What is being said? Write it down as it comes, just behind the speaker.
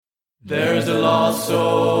There's a lost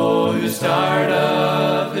soul who's tired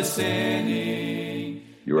of his sinning.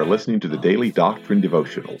 You are listening to the Daily Doctrine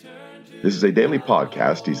Devotional. This is a daily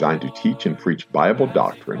podcast designed to teach and preach Bible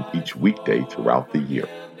doctrine each weekday throughout the year.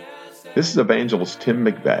 This is Evangelist Tim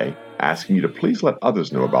McVeigh asking you to please let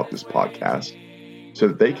others know about this podcast so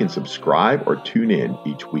that they can subscribe or tune in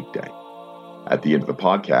each weekday. At the end of the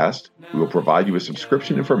podcast, we will provide you with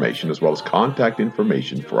subscription information as well as contact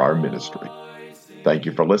information for our ministry. Thank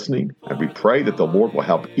you for listening, and we pray that the Lord will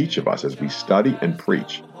help each of us as we study and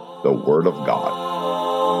preach the Word of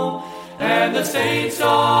God. And the saints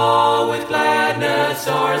all with gladness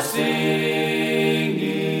are singing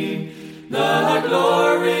the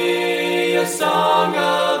glorious song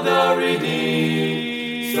of the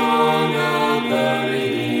redeemed, song of the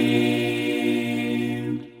redeemed.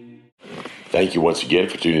 Thank you once again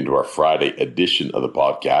for tuning into our Friday edition of the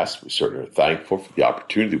podcast. We certainly are thankful for the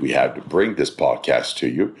opportunity we have to bring this podcast to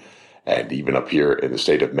you. And even up here in the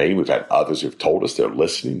state of Maine, we've had others who've told us they're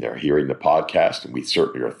listening, they're hearing the podcast, and we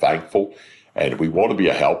certainly are thankful. And we want to be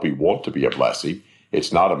a help. We want to be a blessing.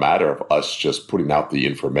 It's not a matter of us just putting out the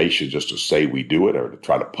information just to say we do it or to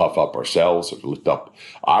try to puff up ourselves or to lift up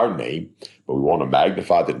our name, but we want to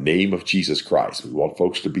magnify the name of Jesus Christ. We want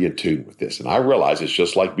folks to be in tune with this. And I realize it's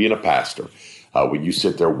just like being a pastor. When you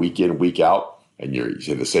sit there week in, week out, and you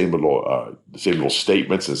say the same little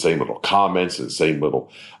statements and the same little comments and the same little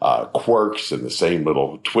quirks and the same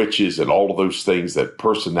little twitches and all of those things that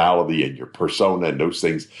personality and your persona and those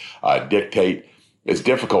things dictate. It's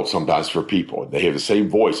difficult sometimes for people. They have the same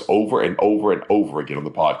voice over and over and over again on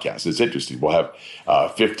the podcast. It's interesting. We'll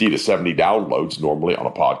have 50 to 70 downloads normally on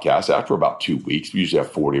a podcast after about 2 weeks. We usually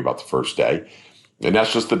have 40 about the first day. And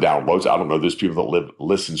that's just the downloads. I don't know. There's people that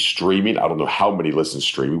listen streaming. I don't know how many listen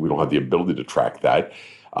streaming. We don't have the ability to track that.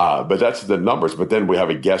 But that's the numbers. But then we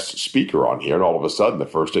have a guest speaker on here. And all of a sudden, the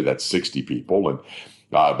first day, that's 60 people. And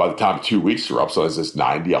by the time 2 weeks are up, so it's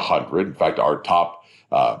 90, 100. In fact, our top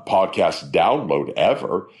podcast download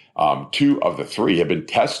ever, 2 of the 3 have been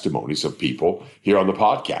testimonies of people here on the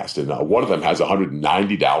podcast. And one of them has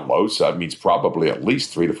 190 downloads. So that means probably at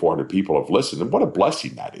least 300 to 400 people have listened. And what a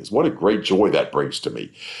blessing that is. What a great joy that brings to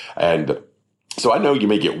me. And so I know you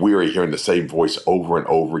may get weary hearing the same voice over and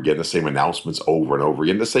over again, the same announcements over and over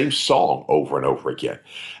again, the same song over and over again.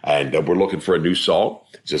 And we're looking for a new song,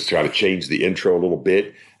 just trying to change the intro a little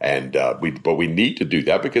bit. And but we need to do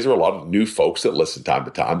that because there are a lot of new folks that listen time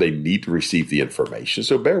to time. They need to receive the information.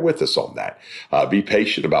 So bear with us on that. Be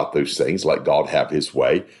patient about those things. Let God have his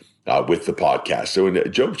way with the podcast. So in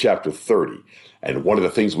Job chapter 30, and one of the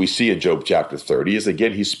things we see in Job chapter 30 is,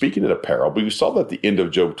 again, he's speaking in a parable. We saw that at the end of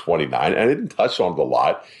Job 29, and I didn't touch on it a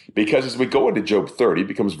lot because as we go into Job 30, it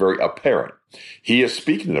becomes very apparent. He is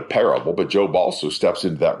speaking in a parable, but Job also steps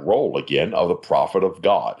into that role again of the prophet of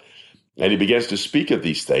God. And he begins to speak of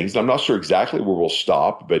these things. And I'm not sure exactly where we'll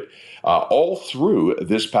stop, but all through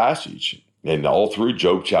this passage and all through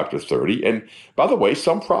Job chapter 30. And by the way,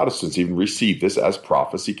 some Protestants even receive this as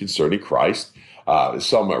prophecy concerning Christ.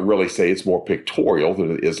 Some really say it's more pictorial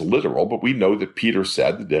than it is literal, but we know that Peter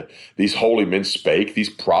said that these holy men spake, these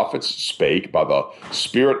prophets spake by the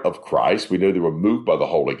Spirit of Christ. We know they were moved by the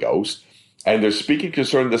Holy Ghost, and they're speaking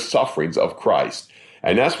concerning the sufferings of Christ.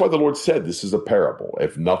 And that's why the Lord said this is a parable.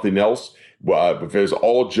 If nothing else, if there's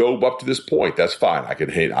all Job up to this point, that's fine. I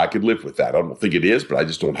could live with that. I don't think it is, but I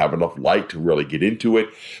just don't have enough light to really get into it.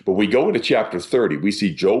 But we go into chapter 30, we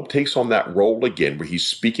see Job takes on that role again, where he's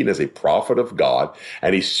speaking as a prophet of God,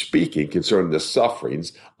 and he's speaking concerning the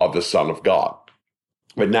sufferings of the Son of God.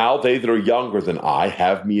 But now they that are younger than I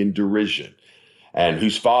have me in derision, and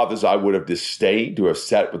whose fathers I would have disdained to have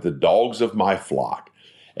sat with the dogs of my flock.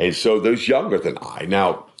 And so those younger than I.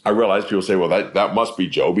 Now, I realize people say, well, that must be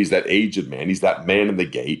Job. He's that aged man. He's that man in the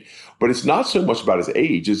gate. But it's not so much about his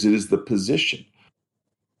age as it is the position.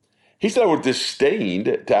 He said, I would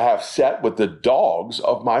disdained to have sat with the dogs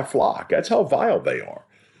of my flock. That's how vile they are.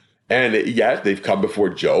 And yet they've come before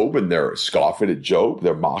Job and they're scoffing at Job.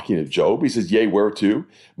 They're mocking at Job. He says, yea, whereto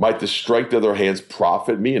might the strength of their hands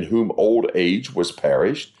profit me, in whom old age was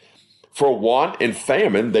perished? For want and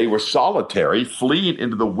famine, they were solitary, fleeing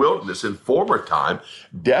into the wilderness in former time,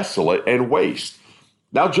 desolate and waste.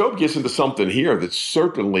 Now, Job gets into something here that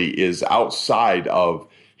certainly is outside of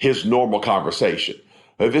his normal conversation.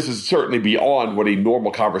 This is certainly beyond what a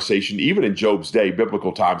normal conversation, even in Job's day,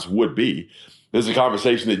 biblical times, would be. This is a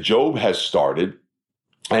conversation that Job has started,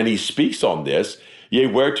 and he speaks on this. Yea,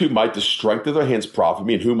 whereto might the strength of their hands profit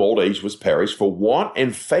me, in whom old age was perished? For want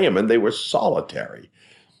and famine, they were solitary,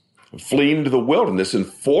 fleeing to the wilderness in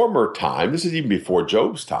former time. This is even before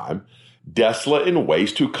Job's time. desolate and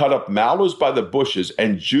waste, who cut up mallows by the bushes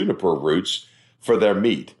and juniper roots for their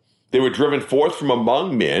meat. They were driven forth from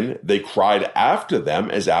among men. They cried after them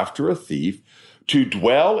as after a thief, to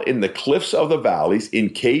dwell in the cliffs of the valleys, in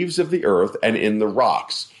caves of the earth, and in the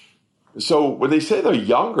rocks. So when they say they're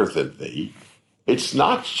younger than thee, it's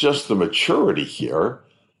not just the maturity here,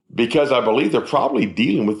 because I believe they're probably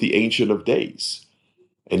dealing with the Ancient of Days.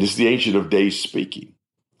 And it's the Ancient of Days speaking.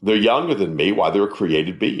 They're younger than me while they're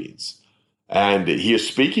created beings. And he is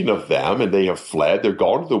speaking of them, and they have fled. They're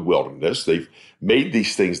gone to the wilderness. They've made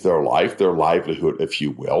these things their life, their livelihood, if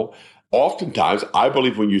you will. Oftentimes, I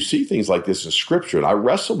believe when you see things like this in Scripture, and I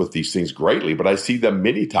wrestle with these things greatly, but I see them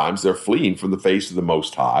many times, they're fleeing from the face of the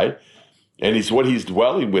Most High. And it's what he's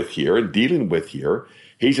dwelling with here and dealing with here.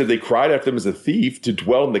 He said they cried after him as a thief, to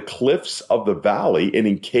dwell in the cliffs of the valley and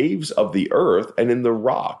in caves of the earth and in the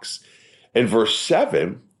rocks. In verse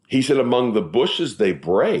 7, he said, among the bushes they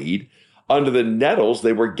brayed, under the nettles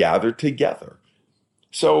they were gathered together.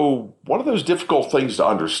 So one of those difficult things to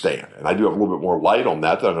understand, and I do have a little bit more light on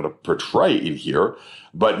that I'm going to portray in here,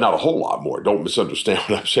 but not a whole lot more. Don't misunderstand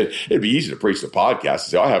what I'm saying. It'd be easy to preach the podcast and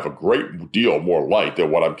say, I have a great deal more light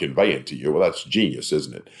than what I'm conveying to you. Well, that's genius,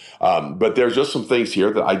 isn't it? But there's just some things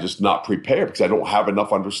here that I just not prepared because I don't have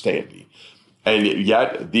enough understanding. And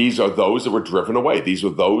yet, these are those that were driven away. These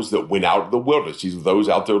are those that went out of the wilderness. These are those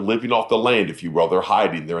out there living off the land, if you will. They're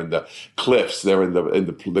hiding. They're in the cliffs. They're in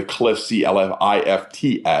the cliffs,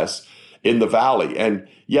 CLIFTS, in the valley. And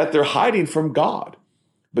yet, they're hiding from God.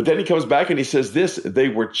 But then he comes back and he says this, they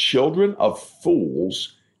were children of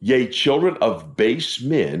fools, yea, children of base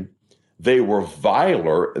men. They were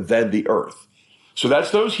viler than the earth. So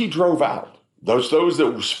that's those he drove out. Those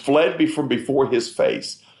that fled from before his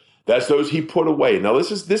face. That's those he put away. Now,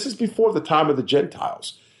 this is before the time of the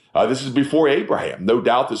Gentiles. This is before Abraham. No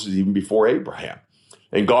doubt this is even before Abraham.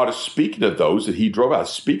 And God is speaking of those that he drove out,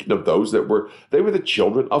 speaking of those that were the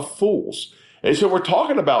children of fools. And so we're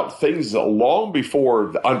talking about things long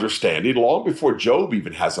before understanding, long before Job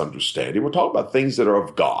even has understanding. We're talking about things that are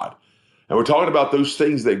of God. And we're talking about those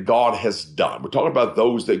things that God has done. We're talking about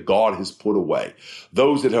those that God has put away,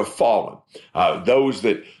 those that have fallen, those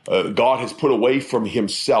that God has put away from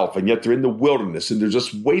himself, and yet they're in the wilderness, and they're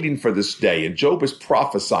just waiting for this day. And Job is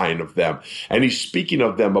prophesying of them, and he's speaking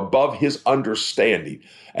of them above his understanding.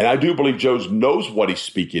 And I do believe Job knows what he's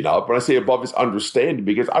speaking of, but I say above his understanding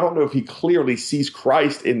because I don't know if he clearly sees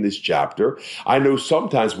Christ in this chapter. I know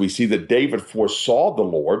sometimes we see that David foresaw the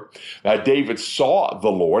Lord. David saw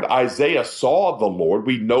the Lord. Isaiah saw the Lord.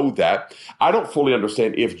 We know that. I don't fully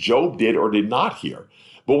understand if Job did or did not hear.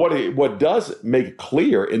 But what does make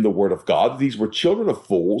clear in the Word of God, these were children of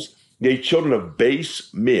fools, they children of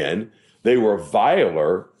base men. They were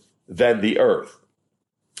viler than the earth.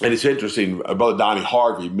 And it's interesting, Brother Donnie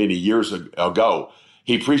Harvey, many years ago,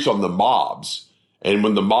 he preached on the mobs. And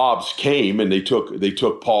when the mobs came and they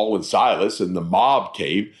took Paul and Silas, and the mob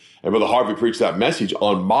came, and Brother Harvey preached that message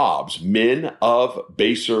on mobs, men of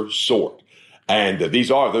baser sort. And these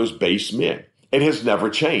are those base men. It has never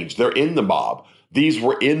changed. They're in the mob. These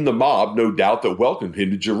were in the mob, no doubt, that welcomed him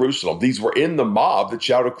to Jerusalem. These were in the mob that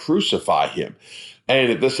shouted, crucify him.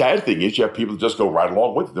 And the sad thing is you have people that just go right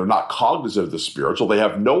along with it. They're not cognizant of the spiritual. They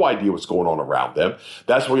have no idea what's going on around them.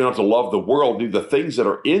 That's why you don't have to love the world, need the things that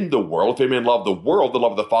are in the world. If any man love the world, the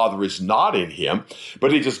love of the Father is not in him.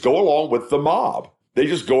 But they just go along with the mob. They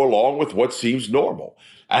just go along with what seems normal.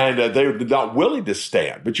 And they're not willing to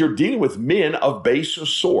stand. But you're dealing with men of baser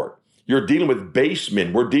sort. You're dealing with base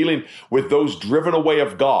men. We're dealing with those driven away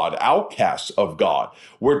of God, outcasts of God.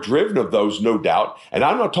 We're driven of those, no doubt. And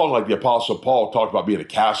I'm not talking like the Apostle Paul talked about being a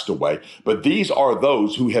castaway, but these are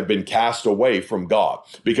those who have been cast away from God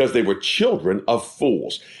because they were children of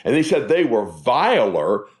fools. And he said they were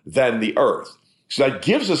viler than the earth. So that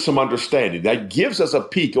gives us some understanding. That gives us a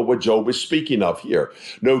peek of what Job is speaking of here.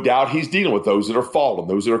 No doubt he's dealing with those that are fallen,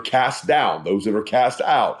 those that are cast down, those that are cast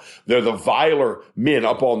out. They're the viler men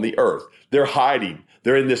up on the earth. They're hiding.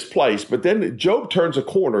 They're in this place. But then Job turns a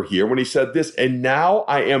corner here when he said this, and now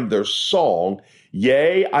I am their song,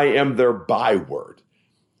 yea, I am their byword.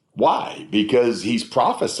 Why? Because he's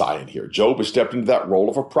prophesying here. Job has stepped into that role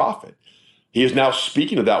of a prophet. He is now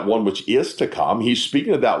speaking of that one which is to come. He's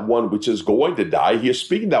speaking of that one which is going to die. He is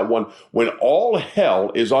speaking of that one when all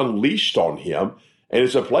hell is unleashed on him, and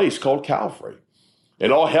it's a place called Calvary.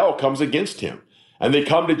 And all hell comes against him. And they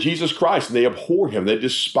come to Jesus Christ, and they abhor him, they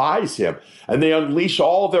despise him, and they unleash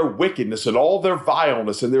all their wickedness and all their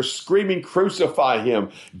vileness, and they're screaming, crucify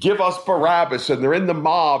him, give us Barabbas, and they're in the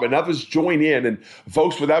mob, and others join in, and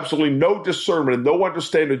folks with absolutely no discernment and no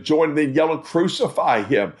understanding join in and yelling, crucify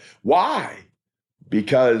him. Why?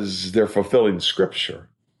 because they're fulfilling Scripture.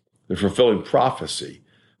 They're fulfilling prophecy,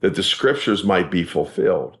 that the Scriptures might be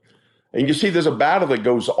fulfilled. And you see, there's a battle that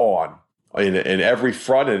goes on in every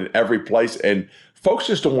front and in every place, and folks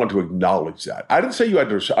just don't want to acknowledge that. I didn't say you had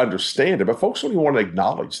to understand it, but folks don't even want to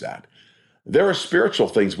acknowledge that. There are spiritual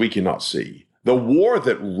things we cannot see. The war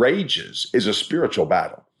that rages is a spiritual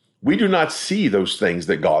battle. We do not see those things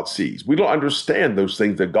that God sees. We don't understand those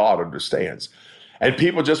things that God understands. And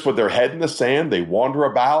people just put their head in the sand, they wander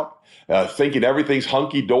about, thinking everything's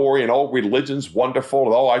hunky-dory and all religion's wonderful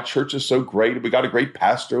and our church is so great and we got a great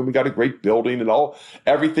pastor and we got a great building and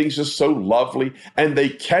everything's just so lovely. And they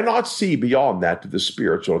cannot see beyond that to the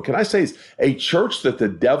spiritual. And can I say, a church that the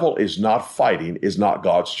devil is not fighting is not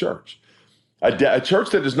God's church. A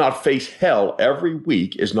church that does not face hell every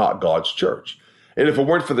week is not God's church. And if it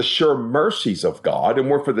weren't for the sure mercies of God and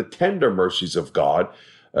weren't for the tender mercies of God,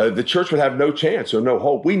 the church would have no chance or no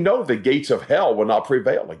hope. We know the gates of hell will not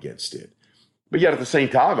prevail against it. But yet at the same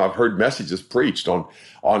time, I've heard messages preached on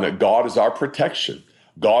God is our protection.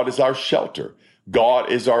 God is our shelter.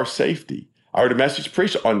 God is our safety. I heard a message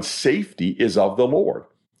preached on safety is of the Lord.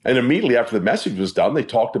 And immediately after the message was done, they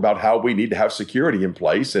talked about how we need to have security in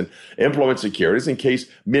place and implement securities in case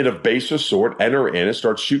men of baser sort enter in and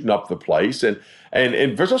start shooting up the place. And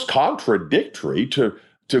it's just contradictory to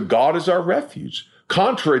God is our refuge.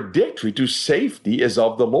 Contradictory to safety is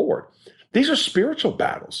of the Lord. These are spiritual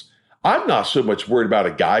battles. I'm not so much worried about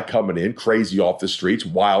a guy coming in crazy off the streets,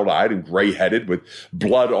 wild-eyed and gray-headed with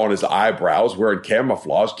blood on his eyebrows, wearing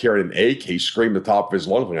camouflage, carrying an AK, screaming at the top of his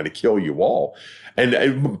lungs, I'm going to kill you all.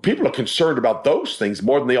 And people are concerned about those things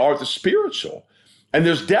more than they are the spiritual. And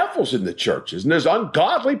there's devils in the churches, and there's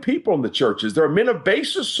ungodly people in the churches. There are men of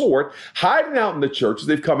baser sort hiding out in the churches.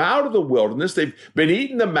 They've come out of the wilderness. They've been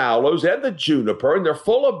eating the mallows and the juniper, and they're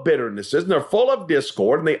full of bitternesses, and they're full of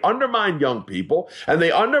discord, and they undermine young people, and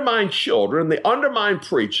they undermine children, and they undermine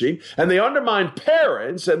preaching, and they undermine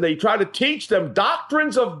parents, and they try to teach them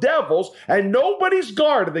doctrines of devils, and nobody's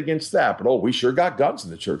guarded against that. But, we sure got guns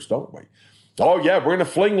in the church, don't we? Oh, yeah, we're going to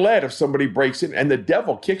fling lead if somebody breaks in. And the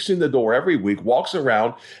devil kicks in the door every week, walks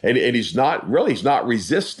around, and he's not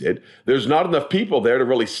resisted. There's not enough people there to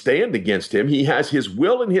really stand against him. He has his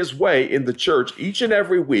will and his way in the church each and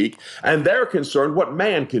every week, and they're concerned what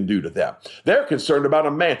man can do to them. They're concerned about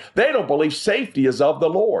a man. They don't believe safety is of the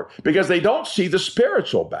Lord because they don't see the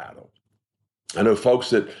spiritual battle. I know folks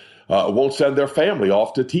that won't send their family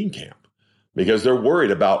off to teen camp because they're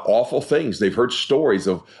worried about awful things. They've heard stories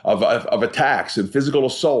of attacks and physical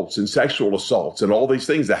assaults and sexual assaults and all these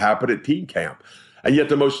things that happen at teen camp. And yet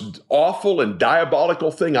the most awful and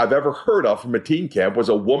diabolical thing I've ever heard of from a teen camp was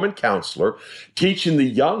a woman counselor teaching the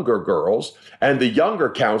younger girls and the younger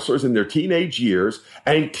counselors in their teenage years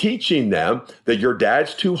and teaching them that your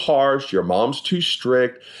dad's too harsh, your mom's too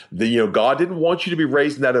strict, God didn't want you to be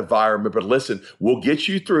raised in that environment, but listen, we'll get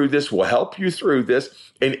you through this, we'll help you through this.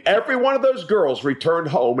 And every one of those girls returned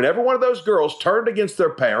home, and every one of those girls turned against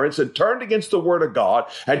their parents and turned against the word of God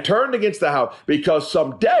and turned against the house because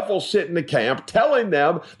some devil sit in the camp telling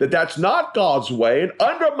them that that's not God's way and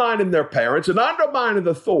undermining their parents and undermining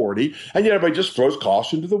the authority. And yet everybody just throws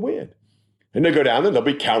caution to the wind. And they go down there, and there'll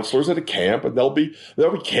be counselors at a camp, and there'll be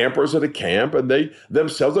campers at a camp, and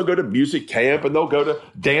they'll go to music camp, and they'll go to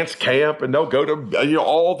dance camp, and they'll go to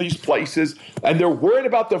all these places, and they're worried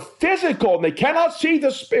about the physical, and they cannot see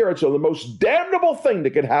the spiritual. The most damnable thing that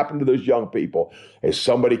could happen to those young people is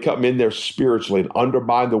somebody come in there spiritually and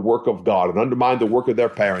undermine the work of God and undermine the work of their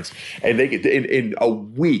parents, and they get in a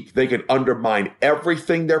week they can undermine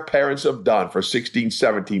everything their parents have done for 16,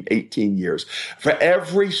 17, 18 years. For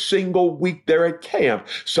every single week they're at camp,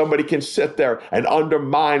 somebody can sit there and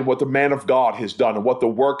undermine what the man of God has done and what the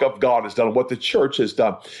work of God has done and what the church has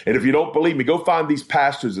done. And if you don't believe me, go find these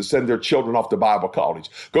pastors that send their children off to Bible college.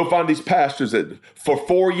 Go find these pastors that for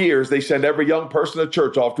 4 years, they send every young person in the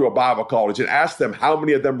church off to a Bible college and ask them how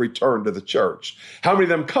many of them return to the church. How many of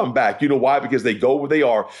them come back? You know why? Because they go where they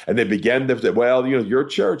are and they begin to say, well, your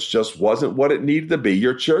church just wasn't what it needed to be.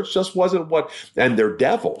 Your church just wasn't what, and they're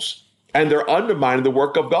devils. And they're undermining the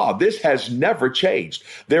work of God. This has never changed.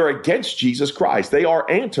 They're against Jesus Christ. They are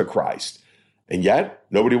antichrist. And yet,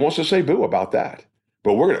 nobody wants to say boo about that.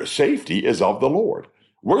 But safety is of the Lord.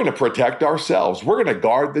 We're going to protect ourselves. We're going to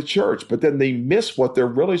guard the church. But then they miss what they're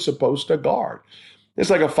really supposed to guard. It's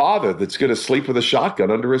like a father that's going to sleep with a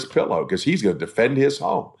shotgun under his pillow because he's going to defend his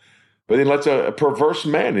home. But he lets a perverse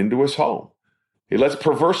man into his home. He lets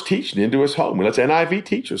perverse teaching into his home. He lets NIV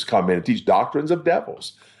teachers come in and teach doctrines of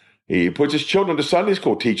devils. He puts his children to Sunday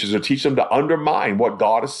school teachers to teach them to undermine what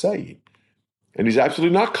God is saying. And he's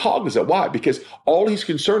absolutely not cognizant. Why? Because all he's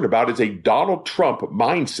concerned about is a Donald Trump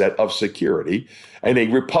mindset of security and a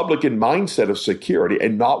Republican mindset of security,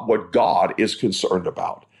 and not what God is concerned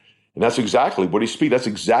about. And that's exactly what he speaks. That's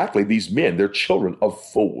exactly these men. They're children of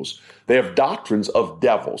fools. They have doctrines of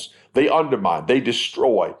devils. They undermine, they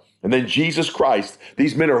destroy. And then Jesus Christ,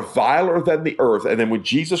 these men are viler than the earth. And then when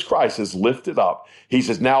Jesus Christ is lifted up, he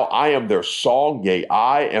says, now I am their song, yea,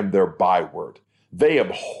 I am their byword. They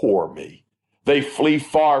abhor me. They flee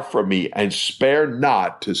far from me and spare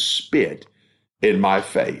not to spit in my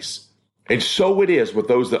face. And so it is with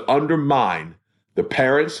those that undermine the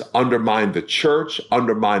parents, undermine the church,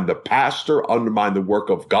 undermine the pastor, undermine the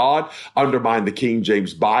work of God, undermine the King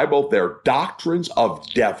James Bible. They're doctrines of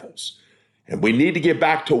devils. And we need to get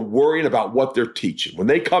back to worrying about what they're teaching. When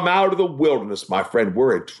they come out of the wilderness, my friend,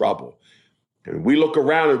 we're in trouble. And we look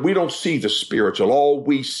around and we don't see the spiritual. All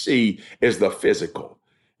we see is the physical.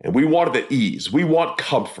 And we wanted the ease. We want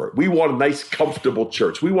comfort. We want a nice, comfortable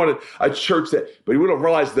church. We wanted a church but we don't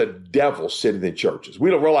realize the devil sitting in churches. We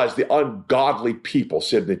don't realize the ungodly people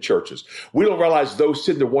sitting in churches. We don't realize those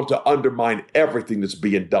sitting there want to undermine everything that's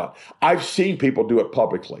being done. I've seen people do it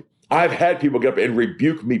publicly. I've had people get up and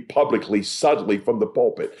rebuke me publicly, suddenly from the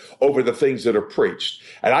pulpit over the things that are preached.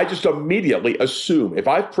 And I just immediately assume if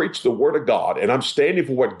I preach the word of God and I'm standing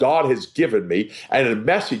for what God has given me and a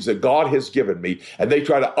message that God has given me, and they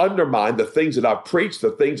try to undermine the things that I've preached,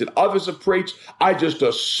 the things that others have preached, I just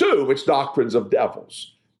assume it's doctrines of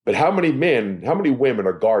devils. But how many men, how many women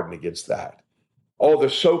are guarding against that? Oh, they're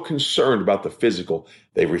so concerned about the physical.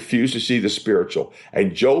 They refuse to see the spiritual.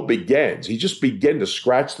 And Job he just began to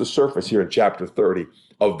scratch the surface here in chapter 30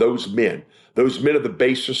 of those men of the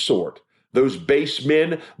baser sort, those base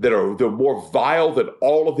men they're more vile than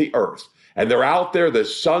all of the earth. And they're out there, the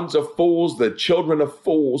sons of fools, the children of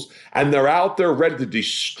fools, and they're out there ready to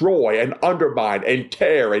destroy and undermine and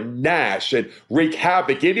tear and gnash and wreak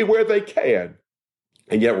havoc anywhere they can.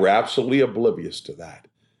 And yet we're absolutely oblivious to that.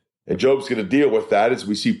 And Job's going to deal with that as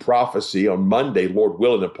we see prophecy on Monday, Lord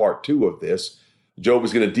willing, in part 2 of this. Job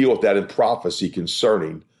is going to deal with that in prophecy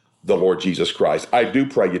concerning the Lord Jesus Christ. I do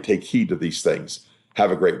pray you take heed to these things.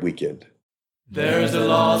 Have a great weekend. There's a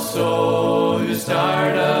lost soul who's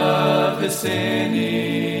tired of his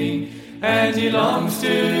sinning, and he longs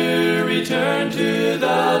to return to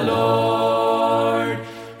the Lord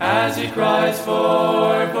as he cries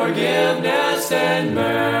for forgiveness and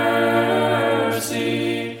mercy.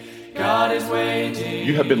 God is waiting.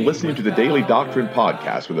 You have been listening to the Daily Doctrine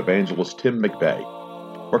Podcast with Evangelist Tim McVeigh.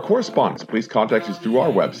 For correspondence, please contact us through our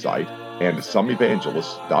website and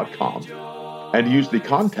someevangelists.com, and use the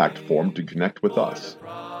contact form to connect with us.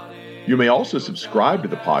 You may also subscribe to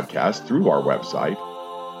the podcast through our website,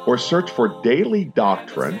 or search for Daily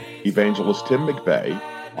Doctrine Evangelist Tim McVeigh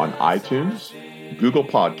on iTunes, Google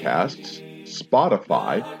Podcasts,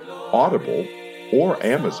 Spotify, Audible, or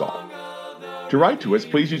Amazon. To write to us,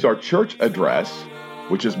 please use our church address,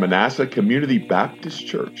 which is Manasseh Community Baptist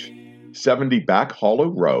Church, 70 Back Hollow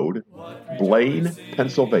Road, Blaine,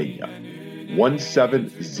 Pennsylvania,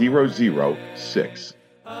 17006.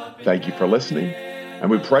 Thank you for listening, and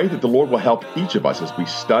we pray that the Lord will help each of us as we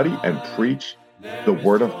study and preach the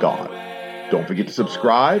Word of God. Don't forget to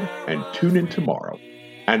subscribe and tune in tomorrow.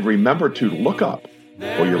 And remember to look up,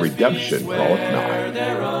 for your redemption draweth nigh.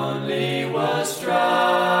 There only was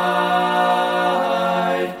strife.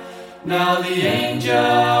 Now the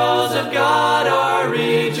angels of God are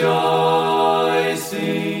rejoicing,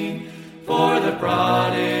 for the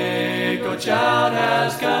prodigal child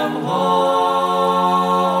has come home,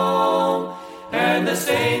 and the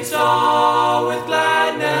saints all with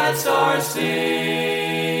gladness are singing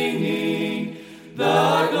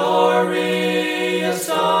the glorious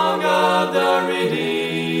song of the redeemed.